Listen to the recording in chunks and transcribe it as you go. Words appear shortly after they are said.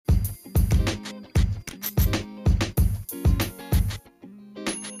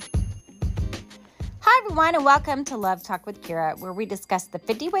everyone, and welcome to Love Talk with Kira, where we discuss the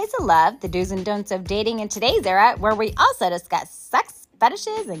 50 ways of love, the do's and don'ts of dating in today's era, where we also discuss sex,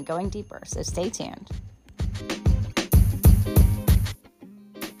 fetishes, and going deeper. So stay tuned.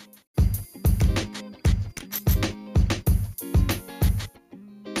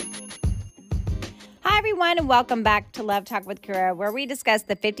 Hi, everyone, and welcome back to Love Talk with Kira, where we discuss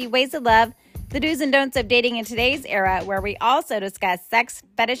the 50 ways of love, the do's and don'ts of dating in today's era, where we also discuss sex,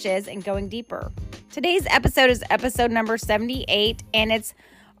 fetishes, and going deeper. Today's episode is episode number 78, and it's,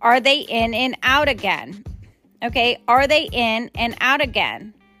 are they in and out again? Okay, are they in and out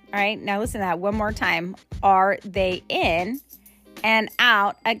again? All right, now listen to that one more time. Are they in and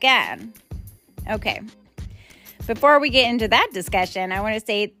out again? Okay. Before we get into that discussion, I want to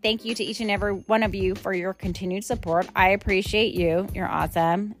say thank you to each and every one of you for your continued support. I appreciate you. You're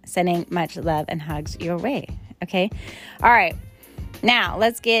awesome. Sending much love and hugs your way. Okay. All right. Now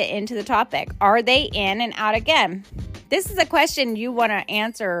let's get into the topic. Are they in and out again? This is a question you want to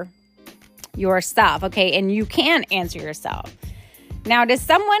answer yourself. Okay. And you can answer yourself. Now, does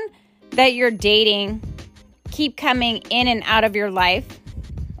someone that you're dating keep coming in and out of your life?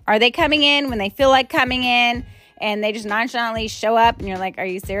 Are they coming in when they feel like coming in? And they just nonchalantly show up and you're like, are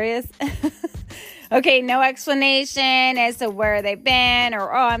you serious? Okay, no explanation as to where they've been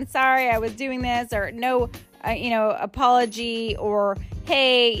or, oh, I'm sorry I was doing this, or no, apology, or,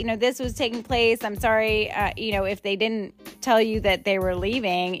 hey, this was taking place. I'm sorry, if they didn't tell you that they were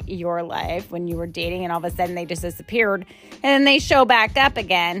leaving your life when you were dating and all of a sudden they just disappeared and then they show back up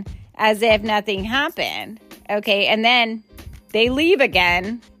again as if nothing happened. Okay, and then they leave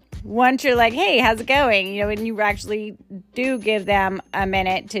again. Once you're like, hey, how's it going? And you actually do give them a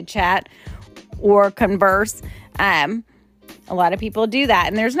minute to chat or converse. A lot of people do that.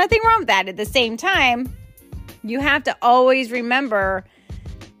 And there's nothing wrong with that. At the same time, you have to always remember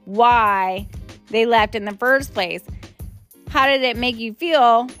why they left in the first place. How did it make you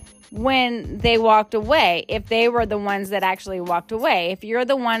feel when they walked away? If they were the ones that actually walked away. If you're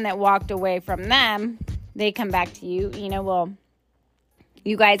the one that walked away from them, they come back to you,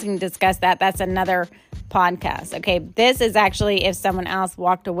 you guys can discuss that. That's another podcast. Okay. This is actually if someone else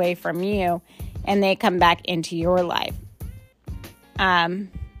walked away from you and they come back into your life.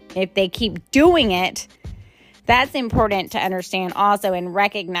 If they keep doing it, that's important to understand also and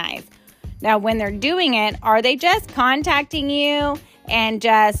recognize. Now, when they're doing it, are they just contacting you and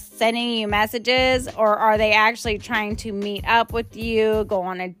just sending you messages, or are they actually trying to meet up with you, go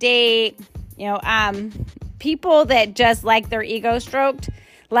on a date? People that just like their ego stroked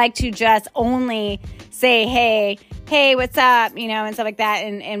like to just only say, hey, what's up, and stuff like that,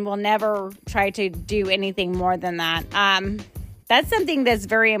 and will never try to do anything more than that. That's something that's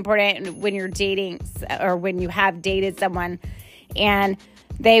very important when you're dating or when you have dated someone and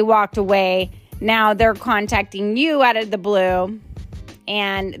they walked away. Now they're contacting you out of the blue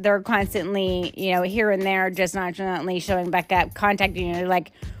and they're constantly, here and there, just nonchalantly showing back up, contacting you. They're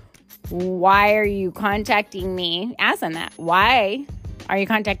like, why are you contacting me? Ask them that. Why are you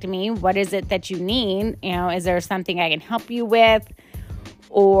contacting me? What is it that you need? Is there something I can help you with?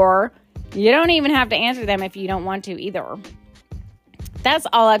 Or you don't even have to answer them if you don't want to either. That's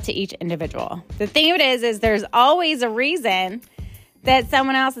all up to each individual. The thing of it is there's always a reason that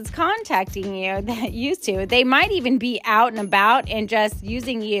someone else is contacting you that used to. They might even be out and about and just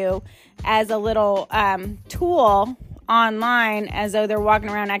using you as a little tool online, as though they're walking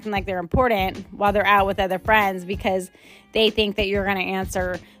around acting like they're important while they're out with other friends because they think that you're going to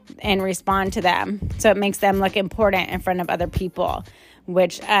answer and respond to them. So it makes them look important in front of other people,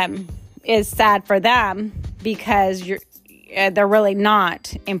 which is sad for them because they're really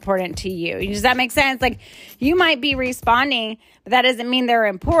not important to you. Does that make sense? Like, you might be responding, but that doesn't mean they're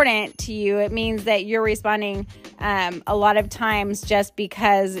important to you. It means that you're responding a lot of times just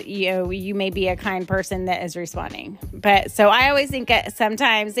because you may be a kind person that is responding. But so I always think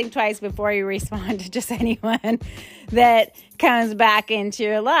twice before you respond to just anyone that comes back into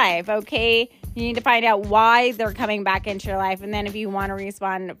your life. Okay, you need to find out why they're coming back into your life, and then if you want to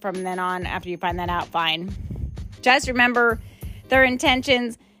respond from then on after you find that out, fine. Just remember, their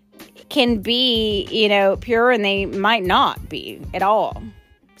intentions can be, pure, and they might not be at all.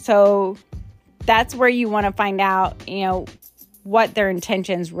 So that's where you want to find out, what their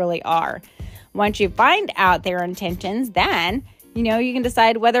intentions really are. Once you find out their intentions, then, you can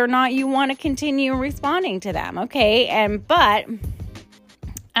decide whether or not you want to continue responding to them. Okay. But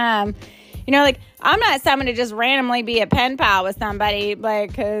I'm not someone to just randomly be a pen pal with somebody,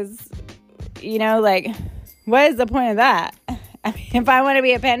 because, what is the point of that? I mean, if I want to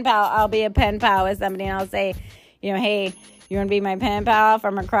be a pen pal, I'll be a pen pal with somebody and I'll say, hey, you want to be my pen pal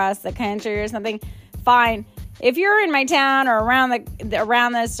from across the country or something? fine. If you're in my town or around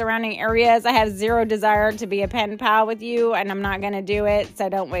the surrounding areas, I have zero desire to be a pen pal with you, and I'm not going to do it, so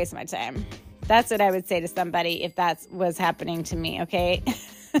don't waste my time. That's what I would say to somebody if that was happening to me, okay?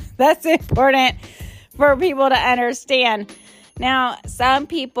 That's important for people to understand. Now, some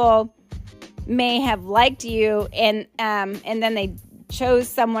people may have liked you and then they chose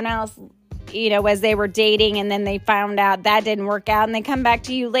someone else, as they were dating, and then they found out that didn't work out, and they come back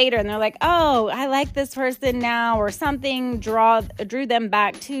to you later and they're like, oh, I like this person now, or something drew them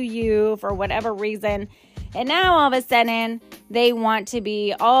back to you for whatever reason. And now all of a sudden they want to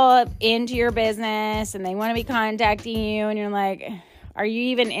be all into your business and they want to be contacting you, and you're like, are you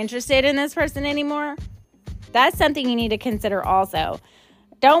even interested in this person anymore? That's something you need to consider also.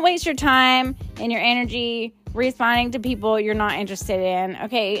 Don't waste your time and your energy responding to people you're not interested in.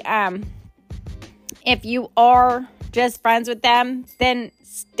 Okay, if you are just friends with them, then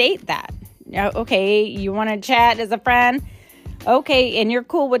state that. Okay, you want to chat as a friend? Okay, and you're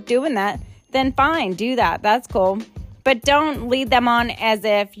cool with doing that, then fine, do that. That's cool. But don't lead them on as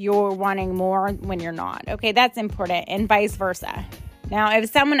if you're wanting more when you're not. Okay, that's important, and vice versa. Now, if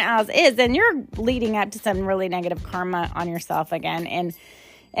someone else is, then you're leading up to some really negative karma on yourself again,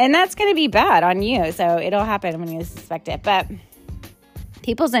 and that's going to be bad on you. So it'll happen when you suspect it. But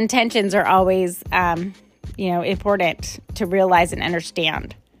people's intentions are always, important to realize and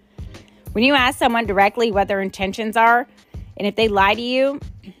understand. When you ask someone directly what their intentions are, and if they lie to you,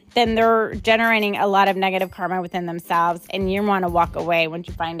 then they're generating a lot of negative karma within themselves, and you want to walk away once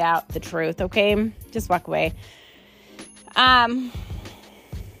you find out the truth, okay? Just walk away. And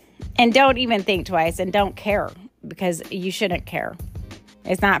don't even think twice, and don't care, because you shouldn't care.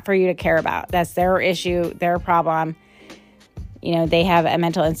 It's not for you to care about. That's their issue, their problem. They have a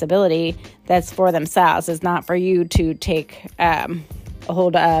mental instability that's for themselves. It's not for you to take a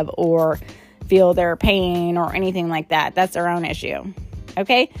hold of or feel their pain or anything like that. That's their own issue.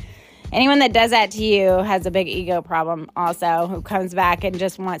 Okay? Anyone that does that to you has a big ego problem also, who comes back and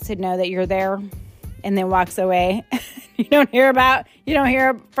just wants to know that you're there and then walks away. You don't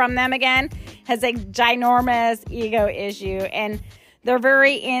hear from them again. Has a ginormous ego issue, and they're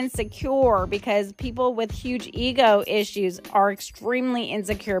very insecure, because people with huge ego issues are extremely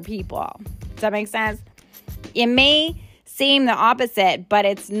insecure people. Does that make sense? It may seem the opposite, but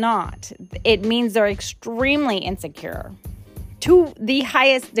it's not. It means they're extremely insecure. To the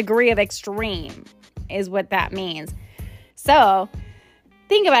highest degree of extreme is what that means. So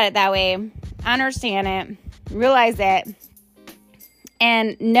think about it that way. Understand it. Realize it.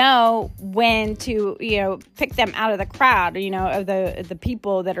 And know when to, pick them out of the crowd, of the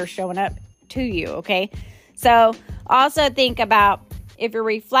people that are showing up to you, okay? So also think about, if you're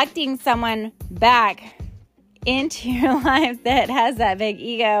reflecting someone back into your life that has that big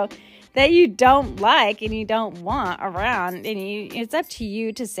ego that you don't like and you don't want around, and it's up to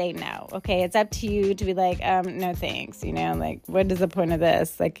you to say no, okay? It's up to you to be like, no thanks, what is the point of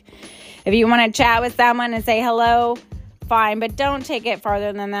this? Like, if you want to chat with someone and say hello, fine, but don't take it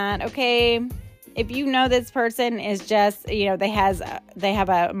farther than that, okay? If you know this person is just, they have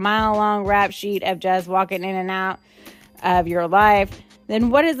a mile-long rap sheet of just walking in and out of your life, then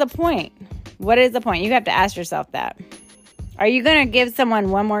what is the point? What is the point? You have to ask yourself that. Are you going to give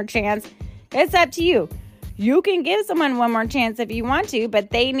someone one more chance? It's up to you. You can give someone one more chance if you want to, but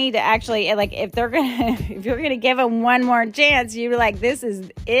they need to actually, if you're going to give them one more chance, you're like, this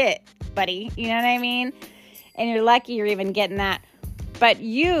is it, buddy. You know what I mean? And you're lucky you're even getting that. But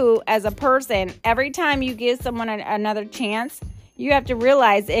you, as a person, every time you give someone another chance, you have to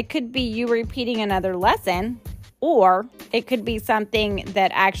realize it could be you repeating another lesson, or it could be something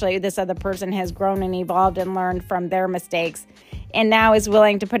that actually this other person has grown and evolved and learned from their mistakes, and now is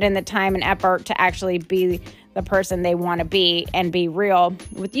willing to put in the time and effort to actually be the person they want to be and be real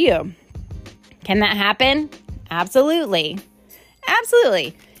with you. Can that happen? Absolutely.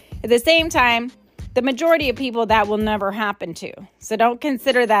 Absolutely. At the same time, the majority of people that will never happen to. So don't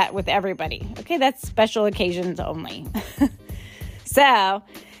consider that with everybody. Okay, that's special occasions only. So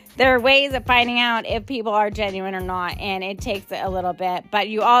there are ways of finding out if people are genuine or not, and it takes a little bit. But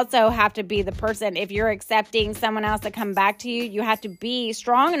you also have to be the person. If you're accepting someone else to come back to you, you have to be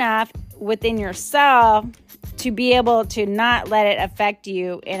strong enough within yourself to be able to not let it affect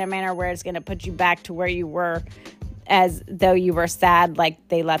you in a manner where it's going to put you back to where you were, as though you were sad like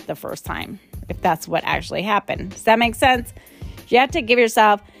they left the first time, if that's what actually happened. Does that make sense? You have to give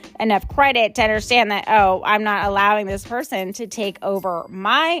yourself enough credit to understand that, oh, I'm not allowing this person to take over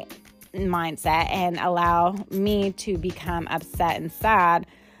my mindset and allow me to become upset and sad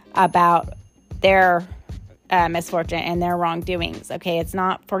about their misfortune and their wrongdoings. Okay, it's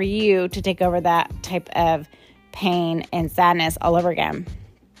not for you to take over that type of pain and sadness all over again.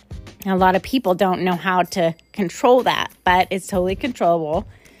 A lot of people don't know how to control that, but it's totally controllable,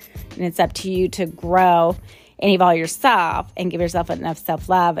 and it's up to you to grow and evolve yourself and give yourself enough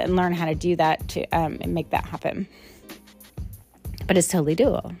self-love and learn how to do that to and make that happen. But it's totally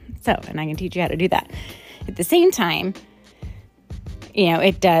doable. So, and I can teach you how to do that. At the same time,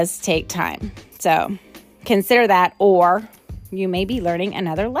 it does take time. So consider that, or you may be learning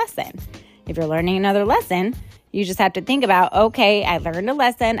another lesson. If you're learning another lesson, you just have to think about, okay, I learned a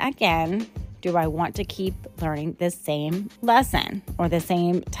lesson again. Do I want to keep learning the same lesson or the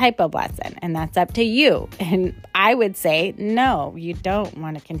same type of lesson? And that's up to you. And I would say, no, you don't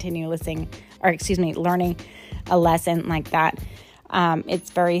want to continue learning a lesson like that.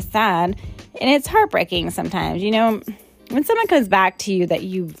 It's very sad and it's heartbreaking sometimes. When someone comes back to you that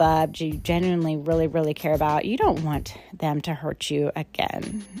you loved, you genuinely really, really care about, you don't want them to hurt you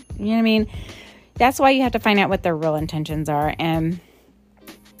again. You know what I mean? That's why you have to find out what their real intentions are. And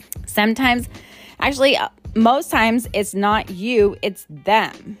sometimes, actually, most times it's not you, it's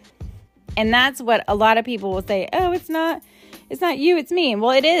them. And that's what a lot of people will say, oh, it's not you, it's me.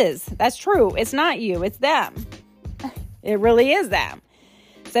 Well, it is. That's true. It's not you, it's them. It really is them.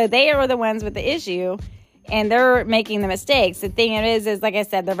 So they are the ones with the issue. And they're making the mistakes. The thing is like I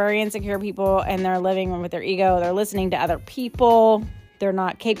said, they're very insecure people and they're living with their ego. They're listening to other people. They're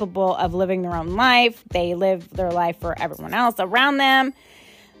not capable of living their own life. They live their life for everyone else around them.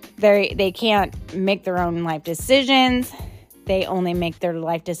 They can't make their own life decisions. They only make their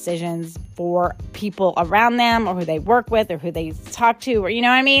life decisions for people around them or who they work with or who they talk to, or you know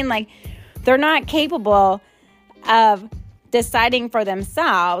what I mean? Like, they're not capable of deciding for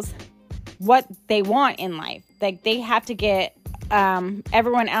themselves what they want in life. Like, they have to get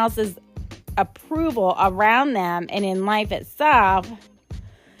everyone else's approval around them and in life itself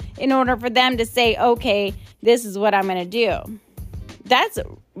in order for them to say, okay, this is what I'm going to do. That's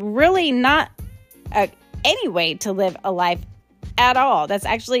really not any way to live a life at all. That's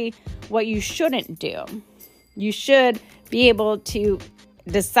actually what you shouldn't do. You should be able to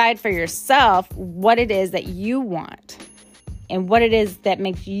decide for yourself what it is that you want and what it is that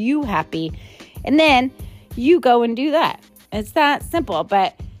makes you happy. And then you go and do that. It's that simple.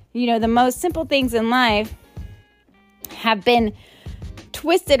 But, the most simple things in life have been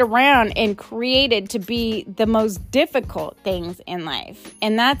twisted around and created to be the most difficult things in life.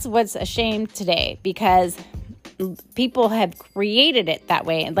 And that's what's a shame today, because people have created it that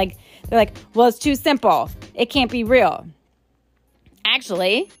way. And they're like, well, it's too simple. It can't be real.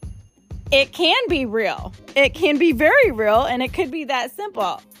 Actually, it can be real. It can be very real, and it could be that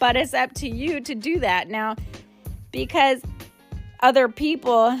simple. But it's up to you to do that. Now, because other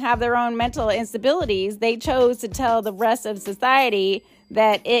people have their own mental instabilities, they chose to tell the rest of society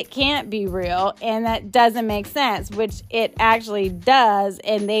that it can't be real, and that doesn't make sense, which it actually does,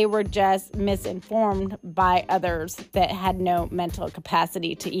 and they were just misinformed by others that had no mental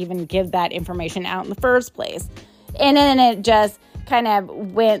capacity to even give that information out in the first place. And then it just kind of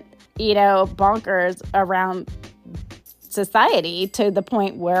went bonkers around society to the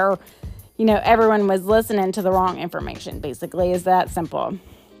point where, everyone was listening to the wrong information, basically. Is that simple.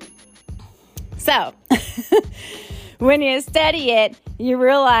 So, when you study it, you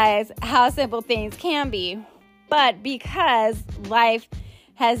realize how simple things can be. But because life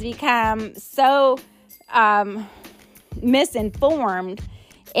has become so misinformed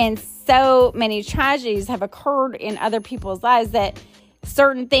and so many tragedies have occurred in other people's lives, that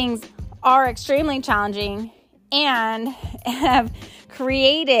certain things are extremely challenging and have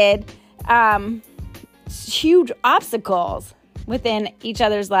created huge obstacles within each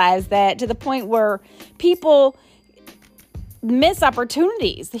other's lives, that to the point where people miss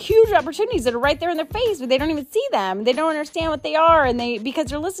opportunities, the huge opportunities that are right there in their face, but they don't even see them. They don't understand what they are, and because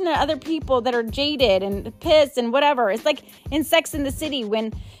they're listening to other people that are jaded and pissed and whatever. It's like in Sex and the City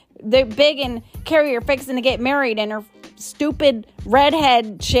when the Big and Carrie are fixing to get married, and her stupid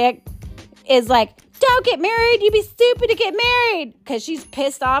redhead chick is like, don't get married, you'd be stupid to get married, because she's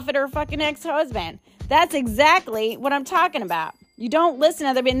pissed off at her fucking ex-husband. That's exactly what I'm talking about. You don't listen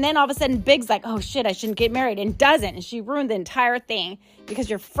to them, and then all of a sudden Big's like, oh shit, I shouldn't get married, and doesn't, and she ruined the entire thing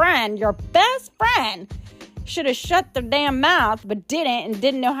because your friend, your best friend, should have shut their damn mouth, but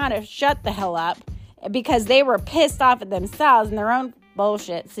didn't know how to shut the hell up because they were pissed off at themselves and their own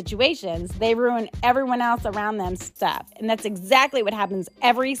bullshit situations. They ruin everyone else around them stuff. And that's exactly what happens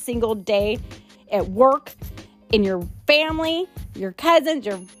every single day at work, in your family, your cousins,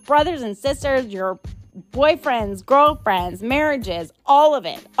 your brothers and sisters, your boyfriends, girlfriends, marriages, all of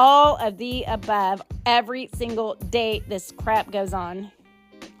it, all of the above, every single day this crap goes on.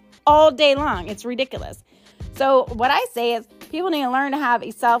 All day long. It's ridiculous. So what I say is people need to learn to have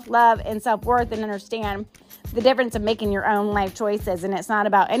a self-love and self-worth and understand the difference of making your own life choices. And it's not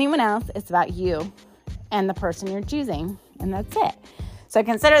about anyone else. It's about you and the person you're choosing. And that's it. So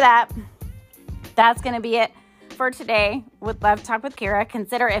consider that. That's going to be it for today with Love Talk with Kira.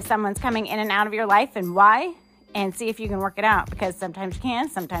 Consider if someone's coming in and out of your life and why, and see if you can work it out, because sometimes you can,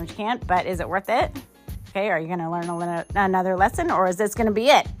 sometimes you can't, but is it worth it? Okay, are you going to learn another lesson, or is this going to be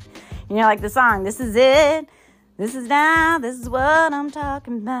it? You know, like the song, this is it, this is now, this is what I'm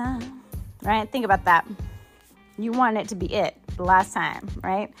talking about, right? Think about that. You want it to be it the last time,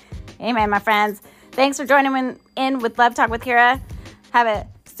 right? Amen, my friends. Thanks for joining in with Love Talk with Kira. Have a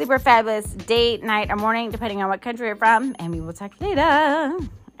super fabulous day, night, or morning, depending on what country you're from. And we will talk later. All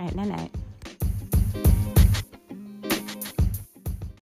right, night-night.